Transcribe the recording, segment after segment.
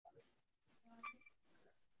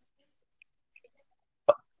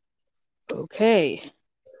Okay.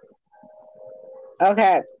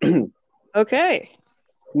 Okay, Okay.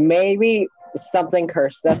 maybe something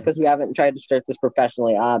cursed us because we haven't tried to start this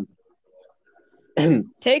professionally.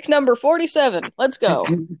 Take number 47. Let's go.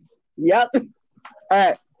 Yep. All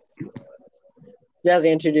right,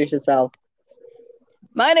 Jazzy, introduce yourself.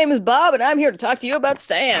 My name is Bob, and I'm here to talk to you about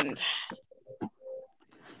sand.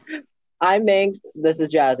 I'm Minx. This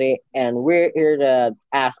is Jazzy, and we're here to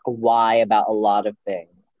ask why about a lot of things.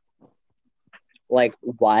 Like,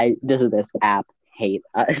 why does this app hate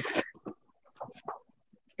us?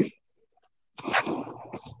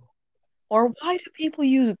 Or why do people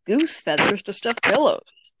use goose feathers to stuff pillows?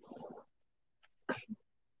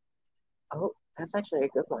 Oh, that's actually a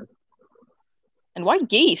good one. And why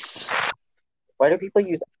geese? Why do people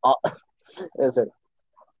use sorry,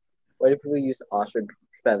 why do people use ostrich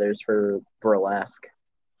feathers for burlesque?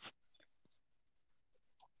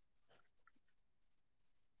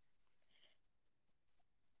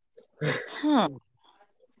 Huh.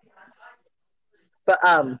 But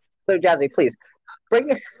so Jazzy, please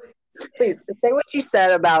say what you said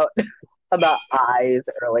about eyes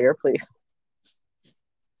earlier, please.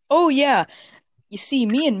 Oh, yeah. You see,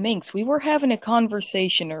 me and Minx, we were having a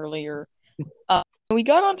conversation earlier. We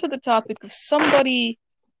got onto the topic of somebody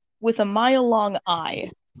with a mile-long eye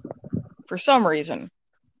for some reason.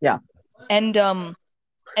 Yeah. And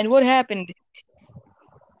what happened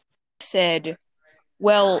said,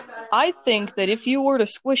 well, I think that if you were to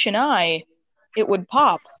squish an eye, it would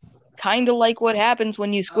pop. Kind of like what happens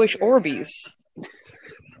when you squish Orbeez.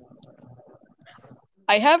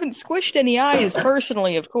 I haven't squished any eyes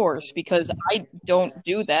personally, of course, because I don't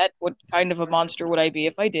do that. What kind of a monster would I be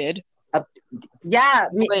if I did? Uh, yeah,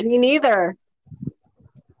 But me neither.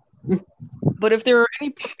 but if there are any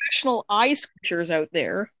professional eye squishers out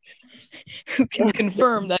there who can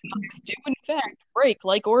confirm that eyes do in fact break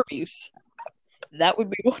like Orbeez, that would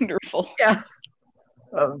be wonderful. Yeah,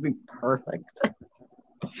 that would be perfect.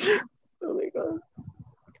 Oh my god.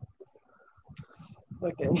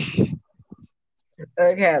 Okay.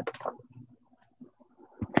 Okay.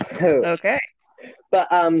 Okay. But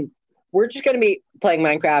we're just gonna be playing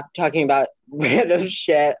Minecraft, talking about random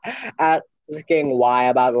shit, asking why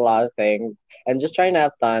about a lot of things, and just trying to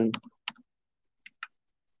have fun.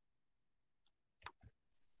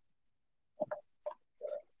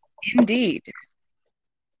 Indeed.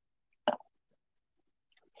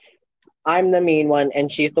 I'm the mean one,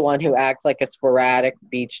 and she's the one who acts like a sporadic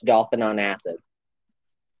beach dolphin on acid.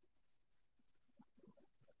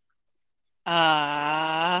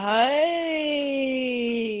 I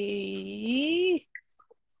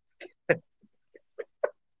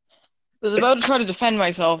was about to try to defend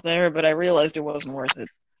myself there, but I realized it wasn't worth it.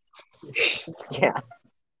 Yeah.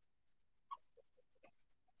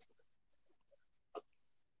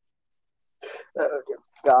 Oh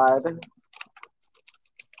God.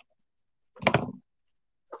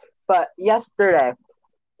 But yesterday,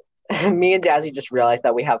 me and Jazzy just realized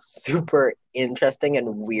that we have super interesting and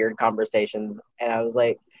weird conversations, and I was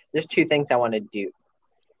like, "There's two things I want to do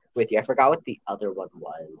with you." I forgot what the other one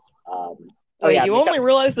was. Oh Wait, yeah, you make up. only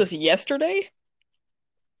realized this yesterday?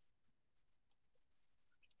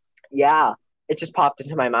 Yeah, it just popped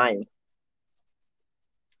into my mind.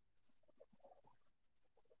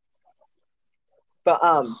 But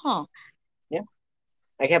Huh. yeah,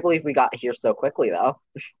 I can't believe we got here so quickly though.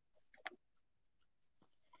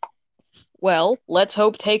 Well, let's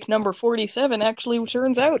hope take number 47 actually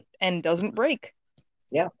turns out and doesn't break.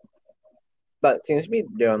 Yeah, but it seems to be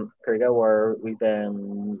doing pretty good. Where we've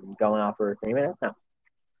been going on for 3 minutes now.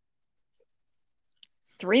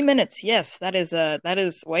 3 minutes, yes,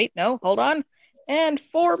 wait, no, hold on. And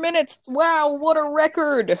 4 minutes. Wow, what a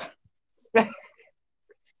record. The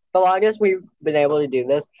longest we've been able to do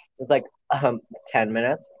this is like 10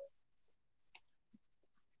 minutes.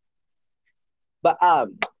 But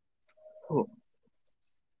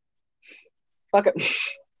fuck it.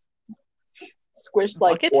 Squished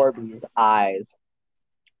like Bucket? Orbeez eyes.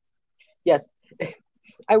 Yes,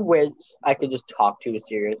 I wish I could just talk to a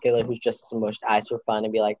serial killer who's just smushed eyes for fun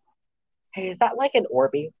and be like, "Hey, is that like an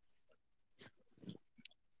Orby?"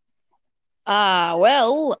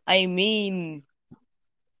 Well, I mean,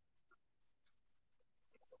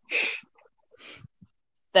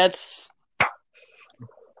 that's,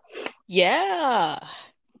 yeah.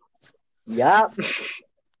 Yup.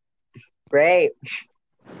 Great.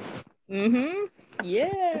 Mm-hmm.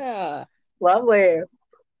 Yeah. Lovely.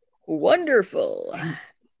 Wonderful.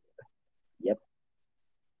 Yep.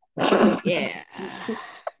 Yeah.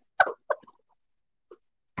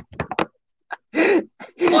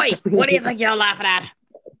 Oi, what do you think you're laughing at?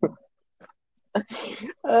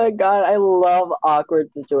 Oh God, I love awkward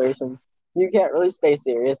situations. You can't really stay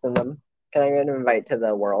serious in them. Can I get an invite to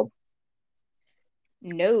the world?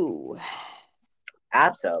 No.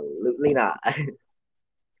 Absolutely not.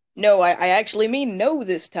 No, I actually mean no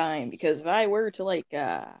this time, because if I were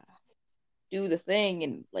to do the thing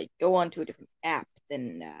and go onto a different app,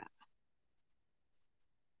 then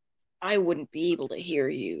I wouldn't be able to hear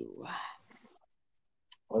you.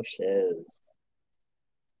 Oh shit.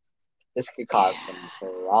 This could cause Yeah.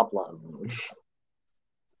 some problems.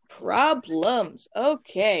 Problems.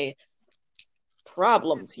 Okay.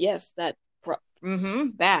 Problems. Yes, bad.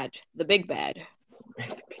 The big bad.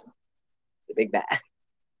 The big bad.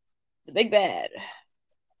 The big bad.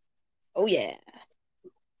 Oh yeah.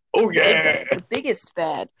 Oh The big bad. The biggest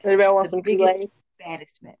bad. Anybody want The some biggest, Kool-Aid?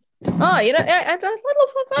 baddest man. Oh, I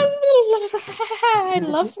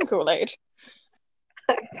love some Kool-Aid.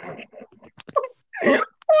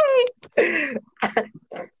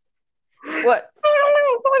 What?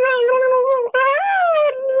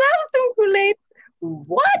 Love some Kool-Aid.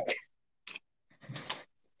 What?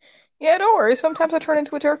 Yeah, don't worry. Sometimes I turn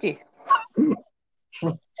into a turkey.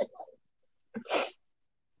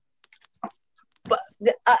 But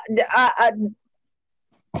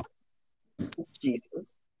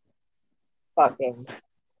Jesus, fucking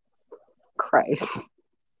Christ.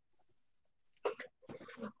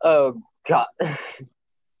 Oh God.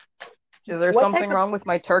 Is there What something type of- wrong with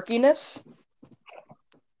my turkeyness?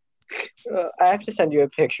 I have to send you a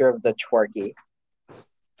picture of the twerky.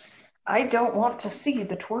 I don't want to see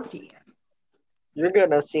the twerky. You're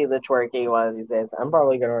gonna see the twerky one of these days. I'm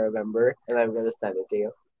probably gonna remember, and I'm gonna send it to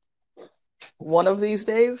you. One of these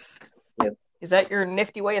days? Yes. Is that your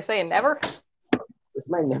nifty way of saying never? This is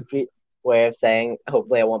my nifty way of saying.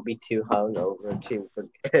 Hopefully, I won't be too hungover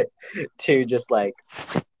to just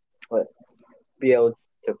be able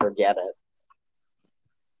to forget it.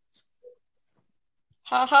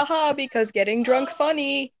 Ha ha ha, because getting drunk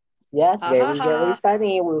funny. Yes, Ha very, ha very ha.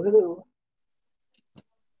 funny. Woohoo!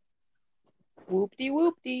 Whoop-de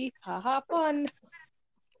whoop-de. Ha ha fun.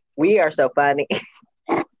 We are so funny.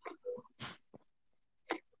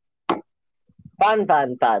 Fun,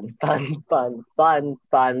 fun, fun, fun, fun, fun,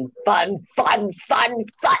 fun, fun, fun, fun,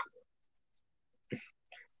 fun.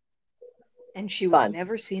 And she was Fun.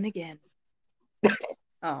 never seen again.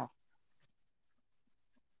 Oh.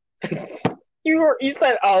 You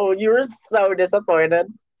said, oh, you were so disappointed.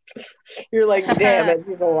 You're like, damn it,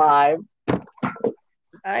 she's alive.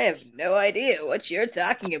 I have no idea what you're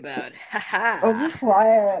talking about. Ha Oh, ha. be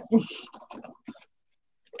quiet.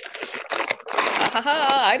 Ha ha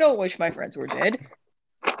ha. I don't wish my friends were dead.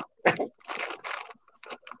 Oh,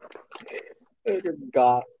 good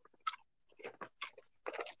God.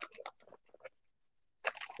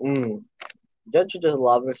 Don't you just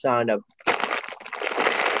love the sound of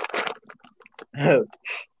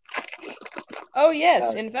Oh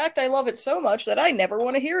yes, in fact I love it so much that I never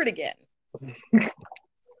want to hear it again.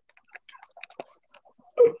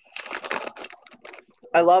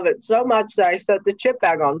 I love it so much that I set the chip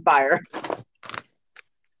bag on fire.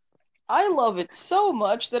 I love it so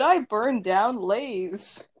much that I burned down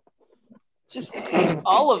Lay's. Just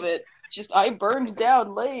all of it. Just I burned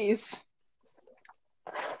down Lay's.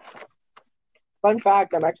 Fun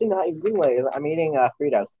fact, I'm actually not eating Lay's. I'm eating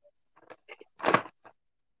Fritos.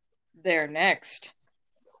 They're next.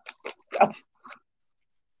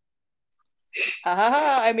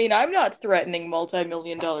 I mean, I'm not threatening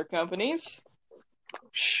multi-million-dollar companies.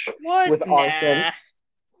 What? With arson. Nah.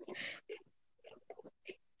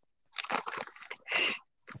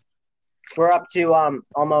 We're up to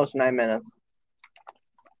almost 9 minutes.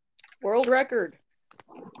 World record.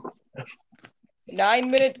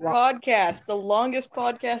 9-minute podcast, the longest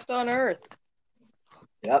podcast on earth.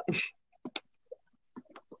 Yep.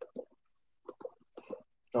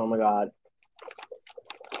 Oh my God.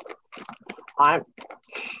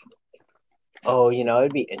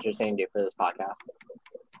 It'd be interesting to do for this podcast.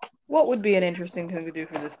 What would be an interesting thing to do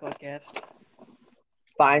for this podcast?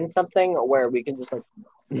 Find something where we can just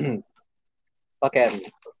fucking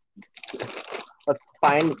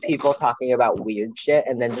find people talking about weird shit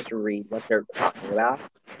and then just read what they're talking about.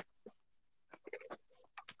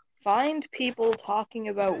 Find people talking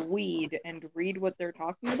about weed and read what they're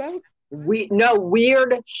talking about? No,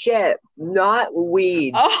 weird shit, not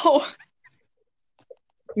weed. Oh!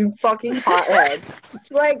 You fucking hothead.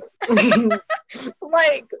 Like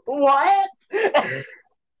what?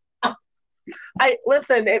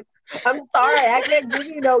 Listen, I'm sorry, I can't give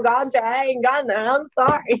you no ganja. I ain't got none. I'm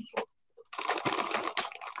sorry.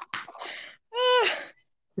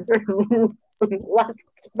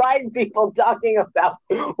 find people talking about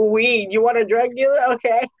weed. You want a drug dealer?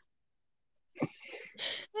 Okay.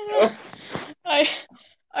 I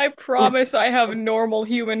I promise I have normal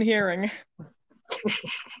human hearing.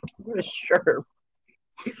 Sure.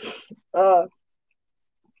 Oh,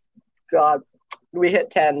 God. We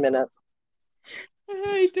hit 10 minutes.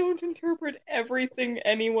 I don't interpret everything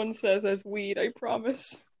anyone says as weed, I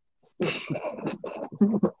promise. Is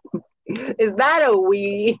that a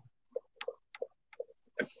weed?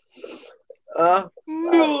 Uh,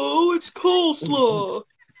 No, it's coleslaw.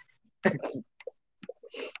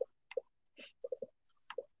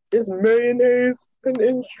 is mayonnaise an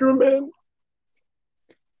instrument?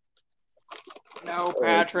 No,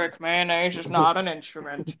 Patrick, mayonnaise is not an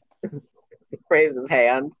instrument. Raise his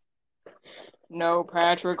hand. No,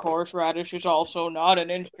 Patrick, horseradish is also not an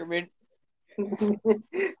instrument.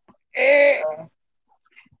 Eh.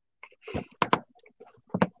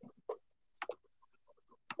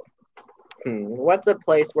 What's a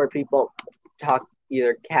place where people talk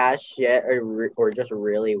either cash shit or just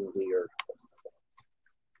really weird?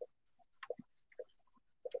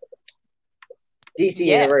 DC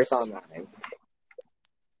Universe Yes. Online.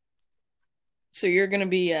 So you're gonna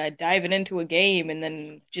be diving into a game and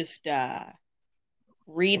then just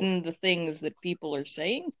reading the things that people are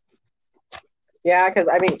saying? Yeah, because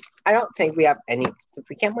I mean, I don't think we have any. Since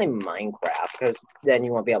we can't play Minecraft, because then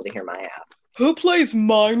you won't be able to hear my ass. Who plays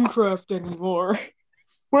Minecraft anymore?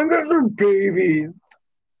 Minecraft are babies.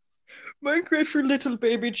 Minecraft for little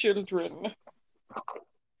baby children.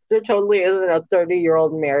 There totally isn't a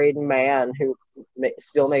 30-year-old married man who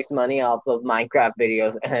still makes money off of Minecraft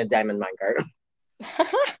videos and a diamond minecart.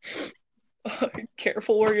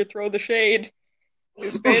 Careful where you throw the shade.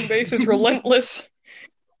 His fan base is relentless.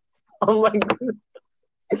 Oh my god.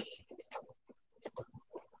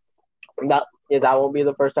 That won't be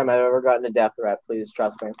the first time I've ever gotten a death threat. Please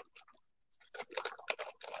trust me.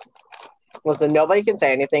 Listen, nobody can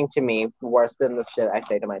say anything to me worse than the shit I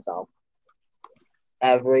say to myself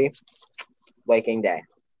every waking day.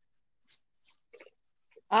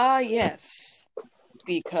 Ah, yes.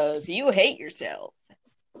 Because you hate yourself.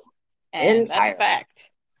 And that's a fact.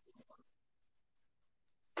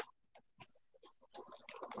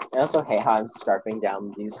 I also hate how I'm scarfing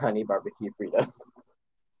down these honey barbecue Fritos.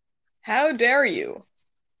 How dare you?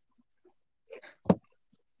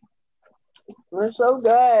 They're so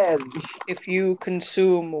good. If you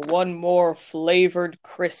consume one more flavored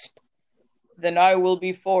crisp, then I will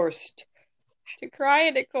be forced to cry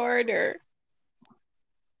in a corner.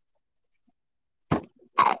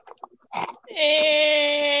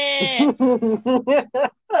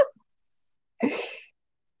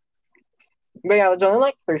 But yeah, there's only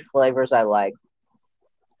like 3 flavors I like: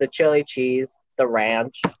 the chili cheese, the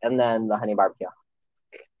ranch, and then the honey barbecue.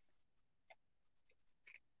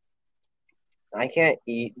 I can't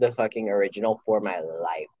eat the fucking original for my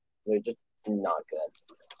life. They're just not good.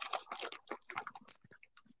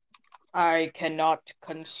 I cannot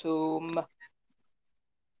consume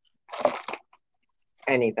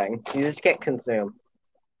anything. You just can't consume.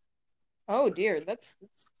 Oh dear, that's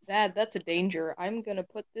a danger. I'm gonna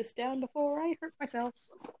put this down before I hurt myself.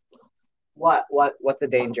 What's the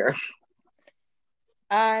danger?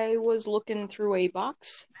 I was looking through a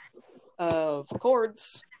box of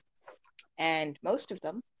cords, and most of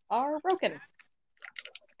them are broken.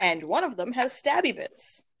 And one of them has stabby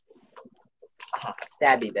bits.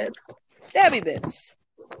 Stabby bits. Stabby bits.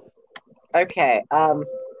 Okay,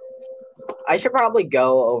 I should probably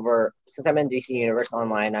go over, since I'm in DC Universe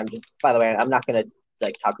Online, by the way, I'm not gonna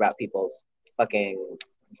like talk about people's fucking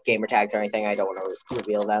gamer tags or anything. I don't want to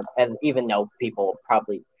reveal them. And even though people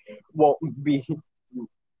probably won't be,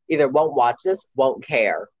 either won't watch this, won't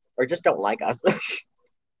care, or just don't like us.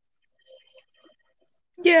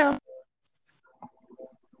 Yeah.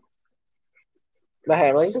 But hey,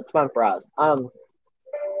 at least it's fun for us.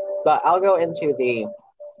 But I'll go into the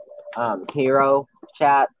hero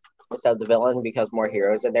chat instead of the villain because more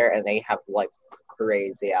heroes are there and they have like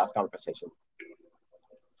crazy ass conversations.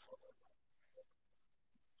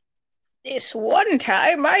 This one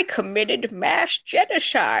time I committed mass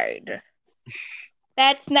genocide.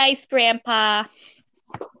 That's nice, Grandpa.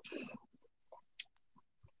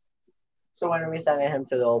 So when are we sending him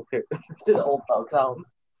to the old folks home?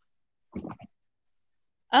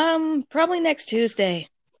 Probably next Tuesday.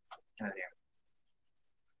 Oh,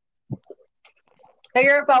 hey,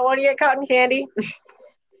 Grandpa, want to get cotton candy?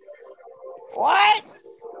 What?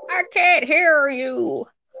 I can't hear you.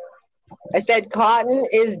 I said cotton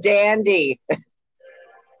is dandy.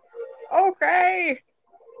 Okay.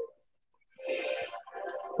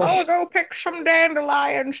 I'll go pick some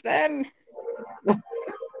dandelions then.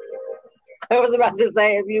 I was about to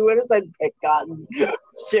say, if you would have said pick cotton,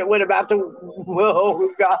 shit would have about to. Whoa,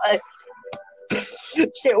 God.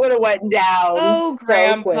 Shit would have went down Oh, so quick.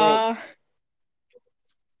 Grandpa.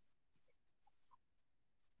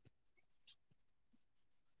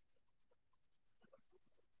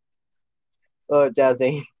 Oh,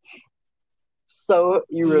 Jesse. So,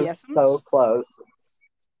 you were so Yes'ms. close.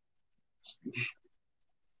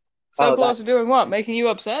 So Oh, that. close to doing what? Making you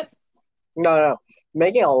upset? No.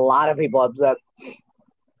 Making a lot of people upset.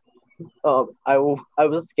 I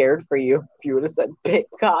was scared for you if you would have said pick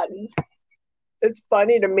cotton. It's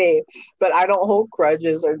funny to me, but I don't hold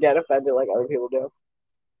grudges or get offended like other people do.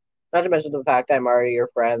 Not to mention the fact I'm already your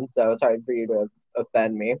friend, so it's hard for you to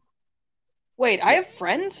offend me. Wait, I have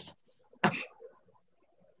friends? I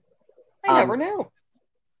Um, never knew.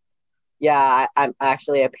 yeah, I'm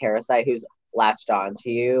actually a parasite who's latched on to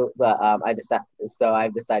you, but I've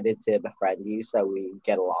decided to befriend you so we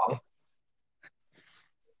get along,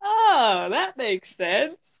 Oh, that makes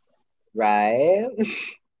sense. right?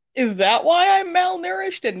 Is that why I'm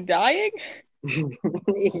malnourished and dying?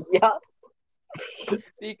 Yeah,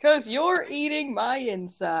 Because you're eating my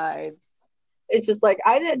insides. it's just like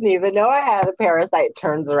I didn't even know I had a parasite.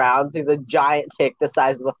 Turns around, sees a giant tick the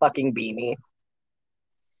size of a fucking beanie.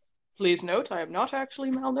 Please note, I am not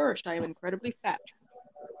actually malnourished. I am incredibly fat.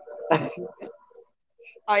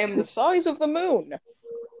 I am the size of the moon.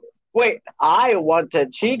 Wait, I want a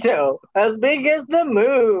Cheeto as big as the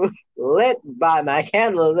moon, lit by my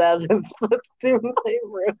candles as it flips through my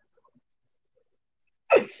room.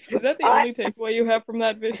 Is that the I, only takeaway you have from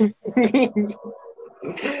that video?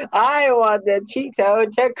 I want the Cheeto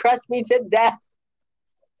to crush me to death.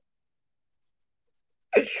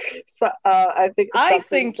 So, I something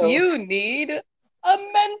think so. you need a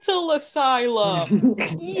mental asylum.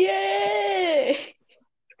 Yay!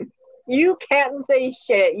 You can't say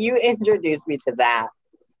shit. You introduced me to that.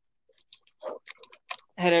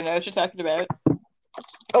 I don't know what you're talking about.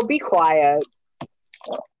 Oh, be quiet.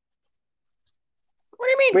 What do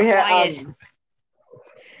you mean We had quiet?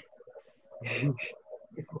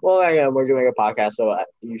 Well, yeah, we're doing a podcast, so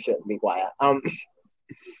you shouldn't be quiet.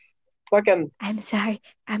 Fucking. I'm sorry.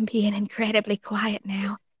 I'm being incredibly quiet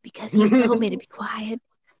now because you told me to be quiet.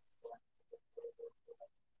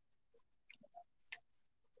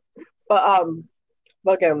 But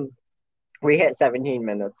fucking. We hit 17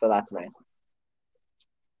 minutes, so that's nice.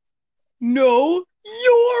 No,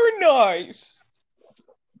 you're nice.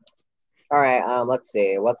 All right, let's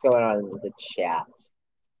see what's going on in the chat.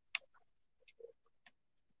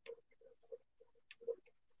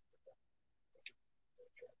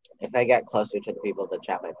 If I get closer to the people, the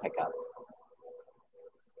chat might pick up.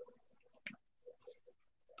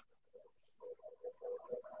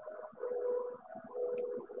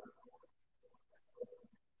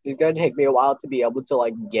 It's gonna take me a while to be able to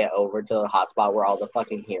like get over to the hotspot where all the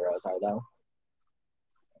fucking heroes are, though.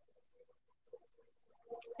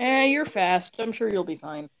 You're fast. I'm sure you'll be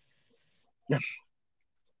fine.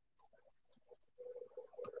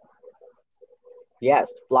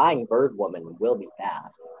 Yes, flying bird woman will be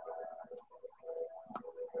fast.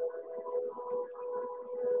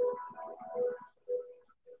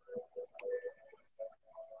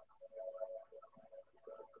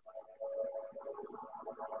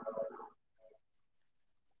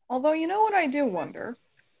 Although, you know what I do wonder?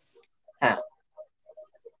 Huh.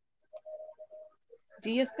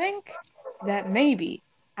 Do you think that maybe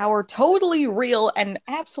our totally real and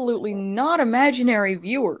absolutely not imaginary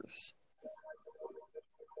viewers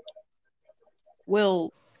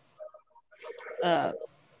will, what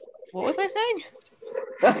was I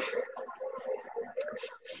saying?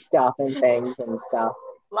 Stuff and things and stuff.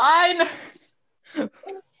 Line!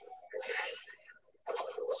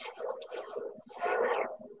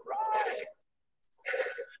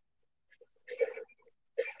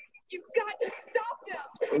 You've got to stop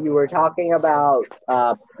now. You were talking about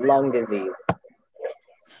lung disease.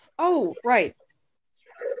 Oh, right.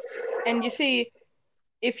 And you see,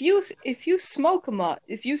 if you smoke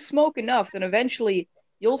if you smoke enough, then eventually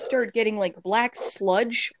you'll start getting like black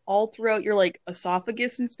sludge all throughout your like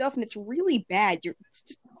esophagus and stuff, and it's really bad. It's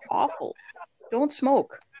just awful. Don't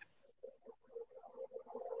smoke.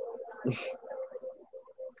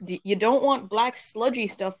 You don't want black sludgy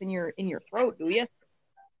stuff in your throat, do you?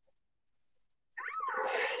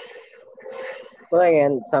 Well,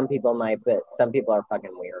 again, some people might, but some people are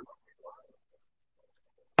fucking weird.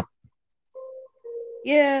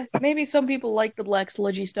 Yeah, maybe some people like the black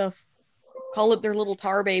sludgy stuff. Call it their little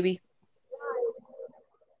tar baby.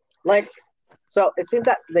 Like, so it seems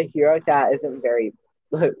that the hero cat isn't very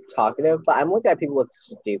talkative, but I'm looking at people with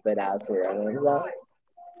stupid ass hero names though.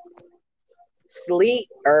 Sleet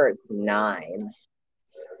Earth 9.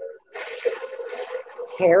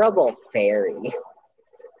 Terrible fairy.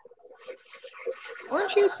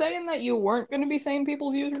 Weren't you saying that you weren't going to be saying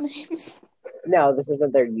people's usernames? No, this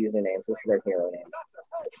isn't their usernames. This is their hero name.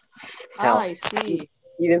 Hell, I see.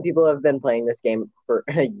 even people who have been playing this game for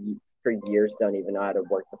years don't even know how to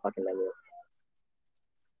work the fucking menu.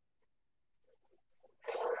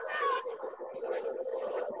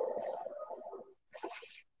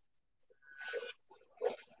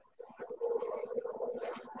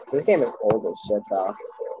 This game is old as shit, though.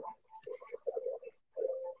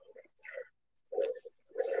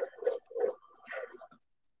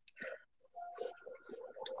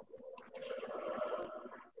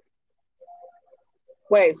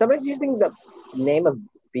 Wait, somebody's using the name of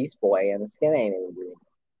Beast Boy, and the skin ain't even green.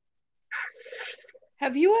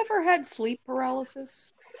 Have you ever had sleep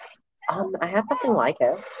paralysis? I had something like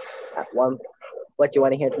it. At one, what, you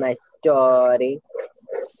want to hear my story?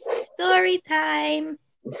 Story time.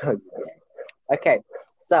 Okay,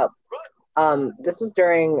 so, this was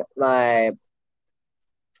during my,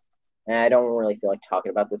 and I don't really feel like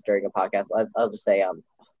talking about this during a podcast. I'll just say,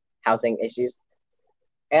 housing issues.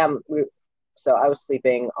 So I was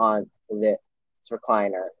sleeping on this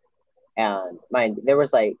recliner, and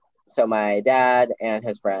so my dad and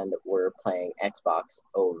his friend were playing Xbox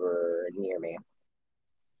over near me.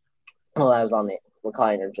 Well, I was on the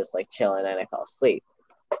recliner just like chilling, and I fell asleep,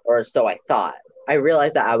 or so I thought. I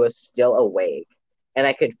realized that I was still awake, and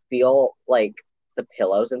I could feel like the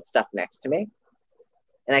pillows and stuff next to me,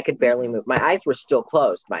 and I could barely move. My eyes were still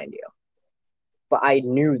closed, mind you, but I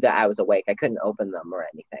knew that I was awake. I couldn't open them or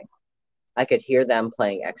anything. I could hear them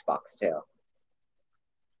playing Xbox too.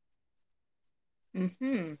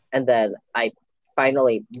 Mm-hmm. And then I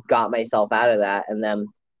finally got myself out of that, and then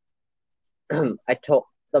I told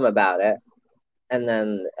them about it, and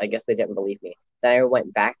then I guess they didn't believe me. Then I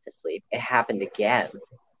went back to sleep. It happened again.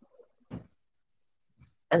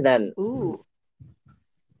 And then Ooh.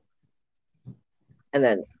 And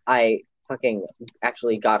then I fucking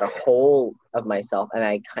actually got a hold of myself, and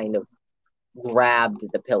I kind of grabbed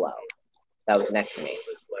the pillow that was next to me.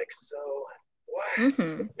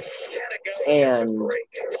 Mm-hmm.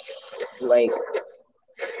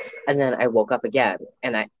 And then I woke up again,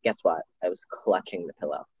 and guess what? I was clutching the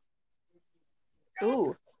pillow.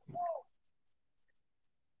 Ooh.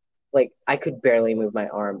 Like, I could barely move my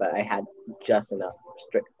arm, but I had just enough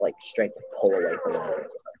strength to pull away from it.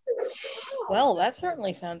 Well, that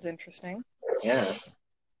certainly sounds interesting. Yeah.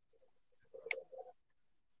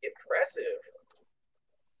 Impressive.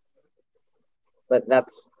 But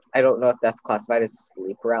I don't know if that's classified as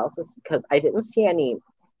sleep paralysis, because I didn't see any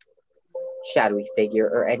shadowy figure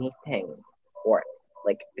or anything, or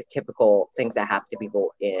like the typical things that happen to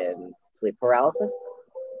people in sleep paralysis.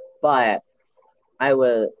 But I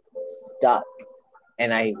was stuck,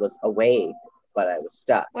 and I was awake, but I was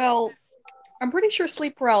stuck. Well, I'm pretty sure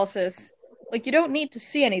sleep paralysis, like, you don't need to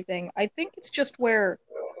see anything. I think it's just where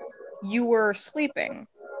you were sleeping,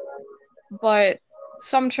 but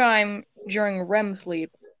sometime during REM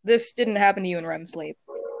sleep, this didn't happen to you in REM sleep.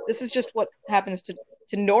 This is just what happens to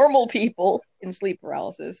normal people in sleep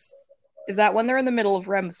paralysis, is that when they're in the middle of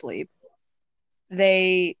REM sleep,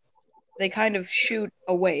 they kind of shoot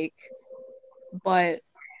awake, but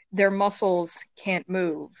their muscles can't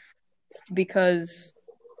move because,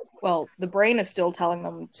 well, the brain is still telling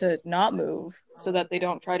them to not move so that they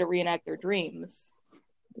don't try to reenact their dreams.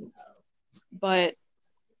 But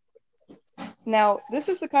now, this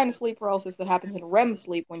is the kind of sleep paralysis that happens in REM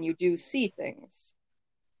sleep when you do see things.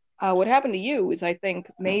 What happened to you is, I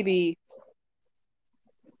think, maybe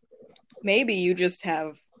you just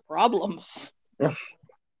have problems.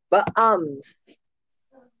 But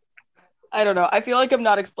I don't know. I feel like I'm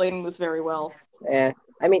not explaining this very well. I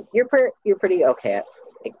mean, you're pretty okay at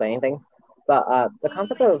explaining things. But the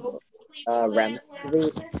concept of REM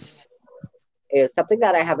sleep is something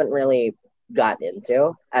that I haven't really gotten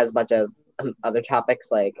into as much as other topics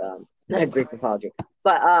like Greek mythology.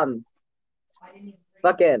 But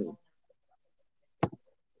fucking,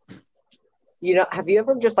 have you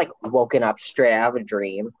ever just like woken up straight out of a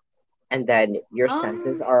dream, and then your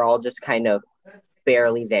senses are all just kind of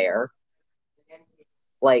barely there?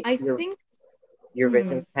 Like, I think your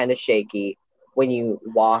vision's kind of shaky. When you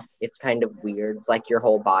walk, it's kind of weird. It's like your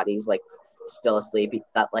whole body's like still asleep.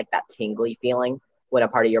 That tingly feeling when a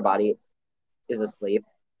part of your body is asleep,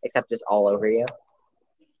 except it's all over you.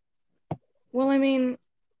 Well, I mean,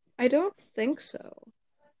 I don't think so.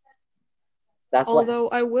 That's Although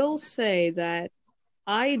I will say that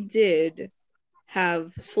I did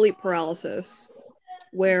have sleep paralysis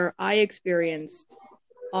where I experienced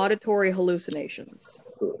auditory hallucinations.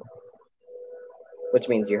 Ooh. Which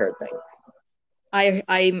means you heard things.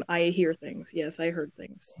 I hear things. Yes, I heard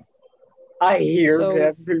things. I hear So-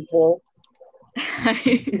 dead people.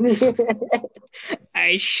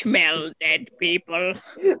 I smell dead people.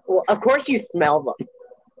 Well, of course you smell them.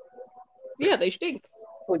 Yeah, they stink.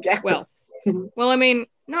 Okay. Well, I mean,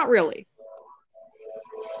 not really.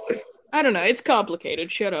 I don't know. It's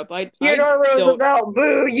complicated. Shut up. Theodore Roosevelt,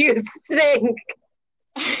 boo, you stink.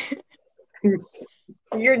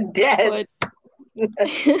 You're dead.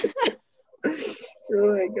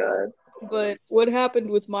 Oh my god. But what happened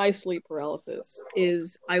with my sleep paralysis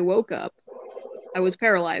is I woke up, I was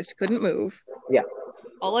paralyzed, couldn't move. Yeah.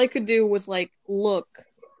 All I could do was like look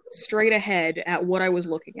straight ahead at what I was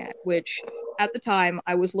looking at, which at the time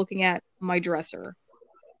I was looking at my dresser.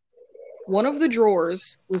 One of the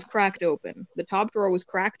drawers was cracked open. The top drawer was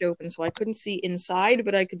cracked open, so I couldn't see inside,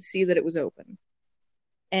 but I could see that it was open.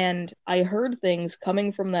 And I heard things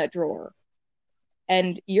coming from that drawer.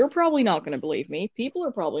 And you're probably not going to believe me. People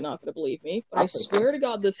are probably not going to believe me. But I swear to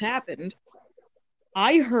God this happened.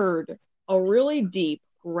 I heard a really deep,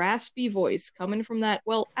 raspy voice coming from that.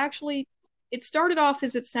 Well, actually, it started off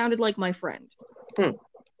as it sounded like my friend.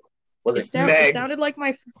 Was It Meg? sounded like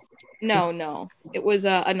my... No. It was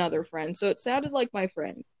another friend. So it sounded like my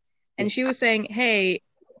friend. And she was saying, hey,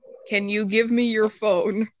 can you give me your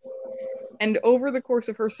phone? And over the course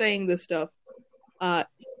of her saying this stuff,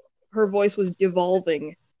 her voice was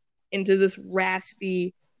devolving into this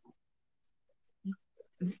raspy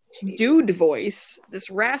dude voice, this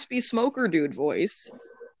raspy smoker dude voice,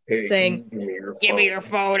 Hey, saying, give me your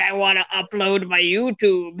phone, I want to upload my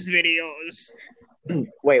YouTube's videos.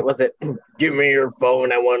 Wait, was it, give me your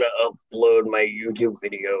phone, I want to upload my YouTube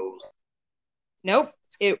videos? Nope.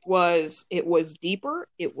 It was deeper,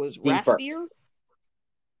 it was Deeper. raspier.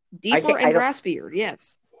 Deeper I and don't- raspier,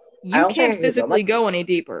 yes. I You don't think I can't can go physically much- go any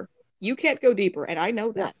deeper. You can't go deeper, and I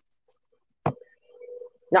know that.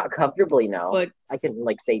 Not comfortably, no. But I can,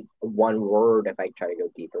 like, say one word if I try to go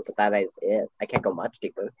deeper, but that is it. I can't go much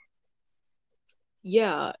deeper.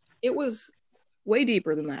 yeah, it was way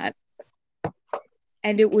deeper than that.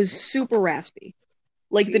 And it was super raspy.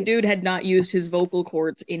 Like, the dude had not used his vocal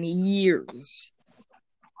cords in years.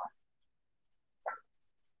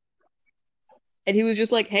 And he was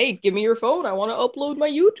just like, hey, give me your phone. I want to upload my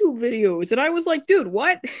YouTube videos. And I was like, dude,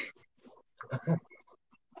 what?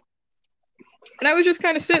 And I was just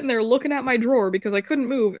kind of sitting there looking at my drawer because I couldn't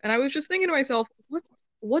move. And I was just thinking to myself,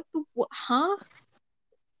 what, huh?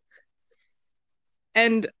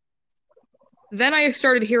 And then I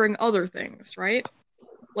started hearing other things, right?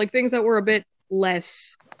 Like things that were a bit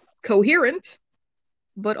less coherent,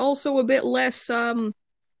 but also a bit less,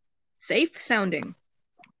 safe sounding.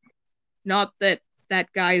 Not that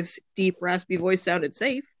that guy's deep, raspy voice sounded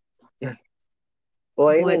safe. Well,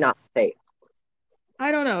 What? even not safe.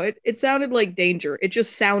 I don't know. It sounded like danger. It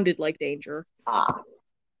just sounded like danger. Ah,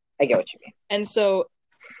 I get what you mean. And so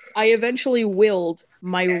I eventually willed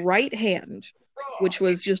my right hand, which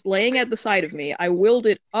was just laying at the side of me. I willed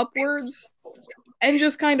it upwards and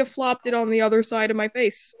just kind of flopped it on the other side of my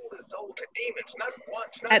face.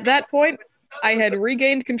 At that point, I had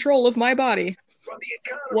regained control of my body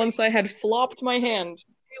once I had flopped my hand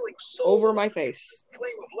over my face.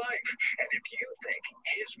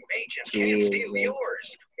 Jesus.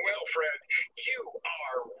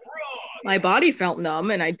 My body felt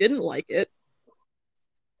numb and I didn't like it.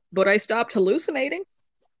 But I stopped hallucinating,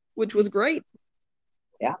 which was great.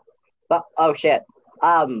 But, oh shit.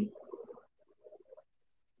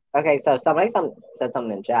 Okay, so somebody said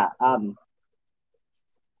something in chat.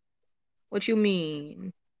 What you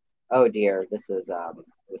mean? Oh dear, this is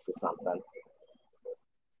something.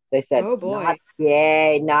 They said, Oh boy.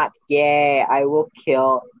 not gay. I will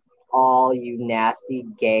kill all you nasty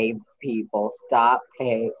gay people. Stop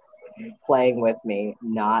playing with me.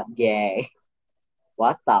 Not gay.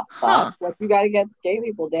 What the fuck? Huh. What you got against gay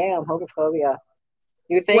people? Damn, homophobia.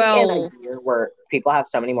 You think in Well- a year where people have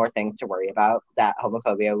so many more things to worry about that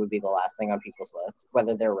homophobia would be the last thing on people's list,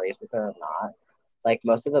 whether they're raised with it or not? Like,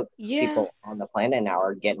 most of the Yeah. people on the planet now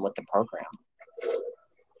are getting with the program.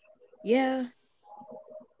 Yeah.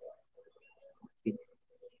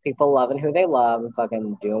 People loving who they love and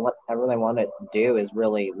fucking doing whatever they want to do is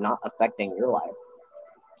really not affecting your life.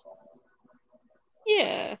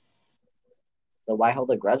 Yeah. So why hold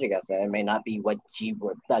a grudge against it? It may not be what you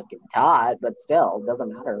were fucking taught, but still, it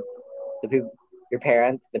doesn't matter. The people, your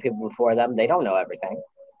parents, the people before them, they don't know everything.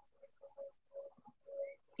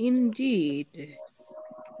 Indeed.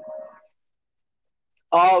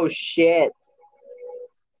 Oh shit!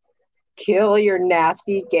 kill your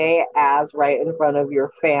nasty gay ass right in front of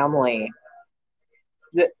your family.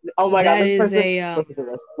 Oh my god, That this is person. a Listen to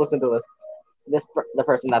this. Listen to this. The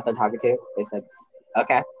person that they're talking to. They said,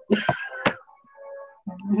 "Okay."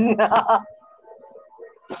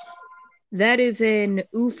 that is an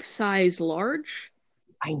oof size large.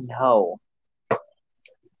 I know,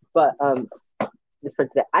 but this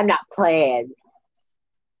person said, "I'm not playing."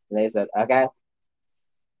 And they said, "Okay."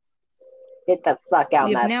 Get the fuck out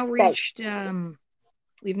We have my now face.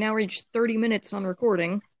 reached 30 minutes on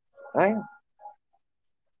recording. All right.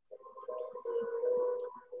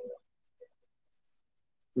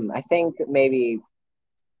 I think maybe.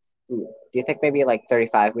 Do you think maybe like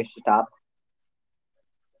 35 we should stop?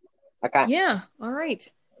 Okay. Yeah, all right.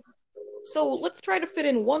 So let's try to fit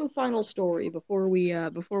in one final story before we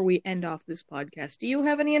end off this podcast. Do you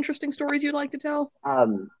have any interesting stories you'd like to tell?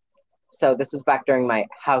 So this was back during my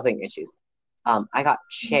housing issues. I got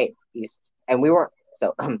chased, and we weren't.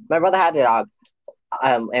 So my brother had a dog,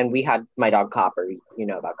 and we had my dog Copper. You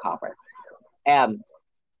know about Copper.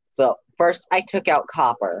 So first I took out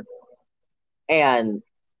Copper, and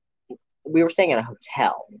we were staying in a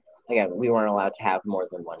hotel. Again, we weren't allowed to have more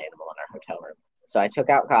than one animal in our hotel room. So I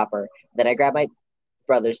took out Copper. Then I grabbed my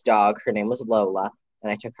brother's dog. Her name was Lola,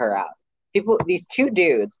 and I took her out. These two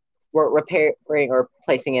dudes were repairing or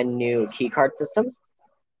placing in new key card systems,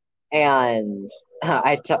 and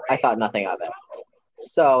I thought nothing of it.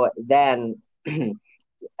 So then,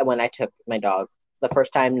 when I took my dog the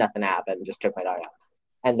first time, nothing happened. Just took my dog out,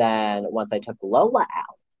 and then once I took Lola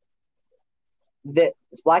out, this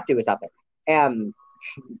black dude was out there, and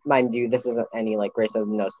mind you, this isn't any like racism,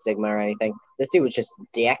 no stigma or anything. This dude was just a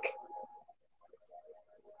dick.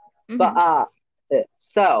 Mhm. But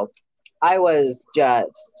so I was just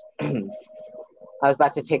I was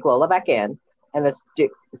about to take Lola back in, and this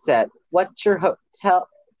dude said, "What's your hotel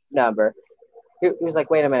number?" He was like,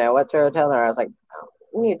 "Wait a minute, what's your hotel number?" I was like, "Oh,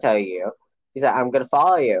 let me tell you." He said, "I'm gonna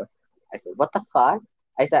follow you." I said, "What the fuck?"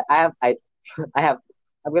 I said, I'm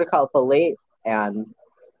gonna call the police." And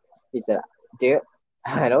he said, "Do it."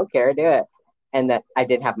 I don't care, do it. And then I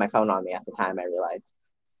didn't have my phone on me at the time, I realized.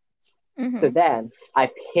 So Mhm. then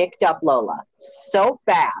I picked up Lola so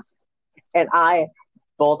fast, and I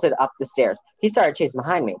bolted up the stairs. He started chasing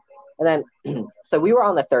behind me. And then, so we were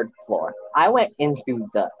on the third floor. I went into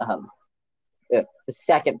the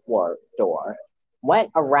second floor door,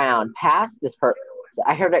 went around past this person.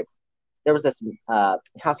 I heard it. There was this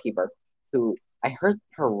housekeeper who I heard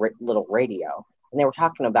her little radio, and they were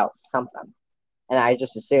talking about something. And I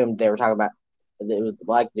just assumed they were talking about it was the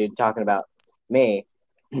black dude talking about me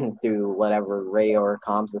through whatever radio or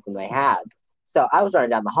comm system they had. So I was running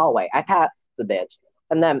down the hallway. I passed the bitch,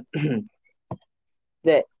 and then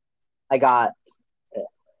that I got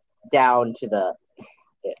down to the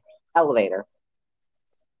elevator,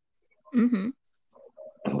 Mhm.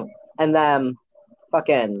 and then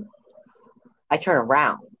fucking I turn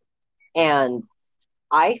around, and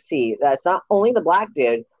I see that it's not only the black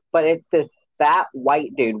dude, but it's this fat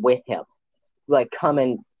white dude with him, like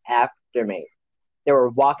coming after me. They were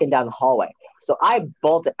walking down the hallway. So I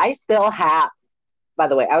bolted. I still have. By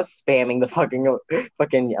the way, I was spamming the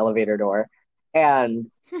fucking elevator door,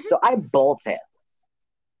 and so I bolted,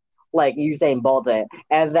 like Usain bolted,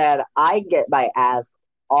 and then I get my ass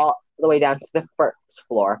all the way down to the first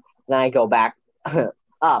floor. Then I go back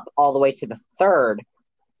up all the way to the third,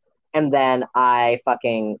 and then I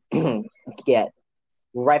fucking get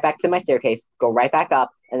right back to my staircase, go right back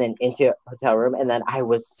up, and then into a hotel room. And then I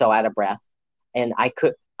was so out of breath, and I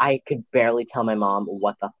could barely tell my mom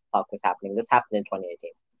what the fuck was happening. This happened in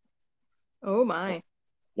 2018. Oh my.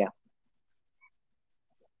 Yeah,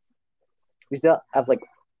 we still have like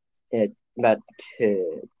about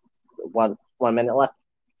 1 minute left.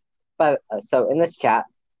 But so in this chat,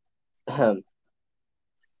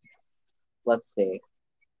 let's see.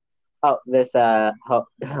 Oh, this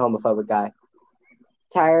homophobic guy.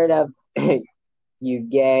 Tired of you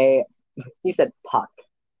gay. He said puck.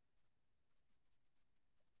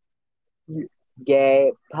 You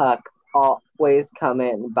gay puck always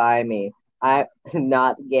coming by me. I'm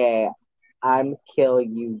not gay. I'm kill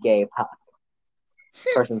you gay puck.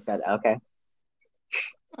 Person said, okay.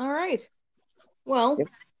 All right. Well, Yep.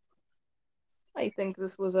 I think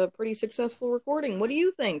this was a pretty successful recording. What do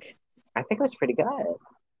you think? I think it was pretty good.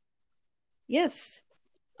 Yes.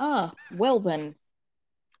 Well then.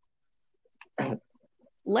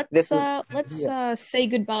 This Let's say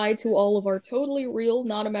goodbye to all of our totally real,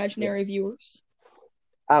 not imaginary viewers.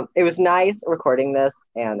 It was nice recording this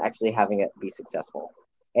and actually having it be successful.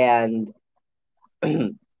 And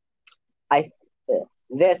I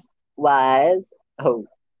this was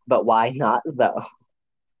But why not though?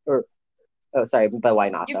 Or oh, sorry, but why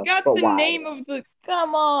not You though? got But the why? name of the.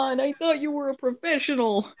 Come on, I thought you were a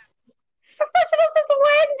professional. Professional since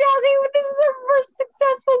when, Jazzy? This is our first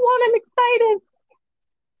successful one. I'm excited.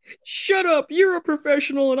 Shut up! You're a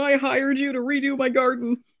professional, and I hired you to redo my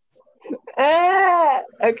garden.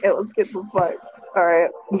 Okay, let's get the fuck. All right,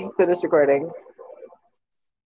 finish recording.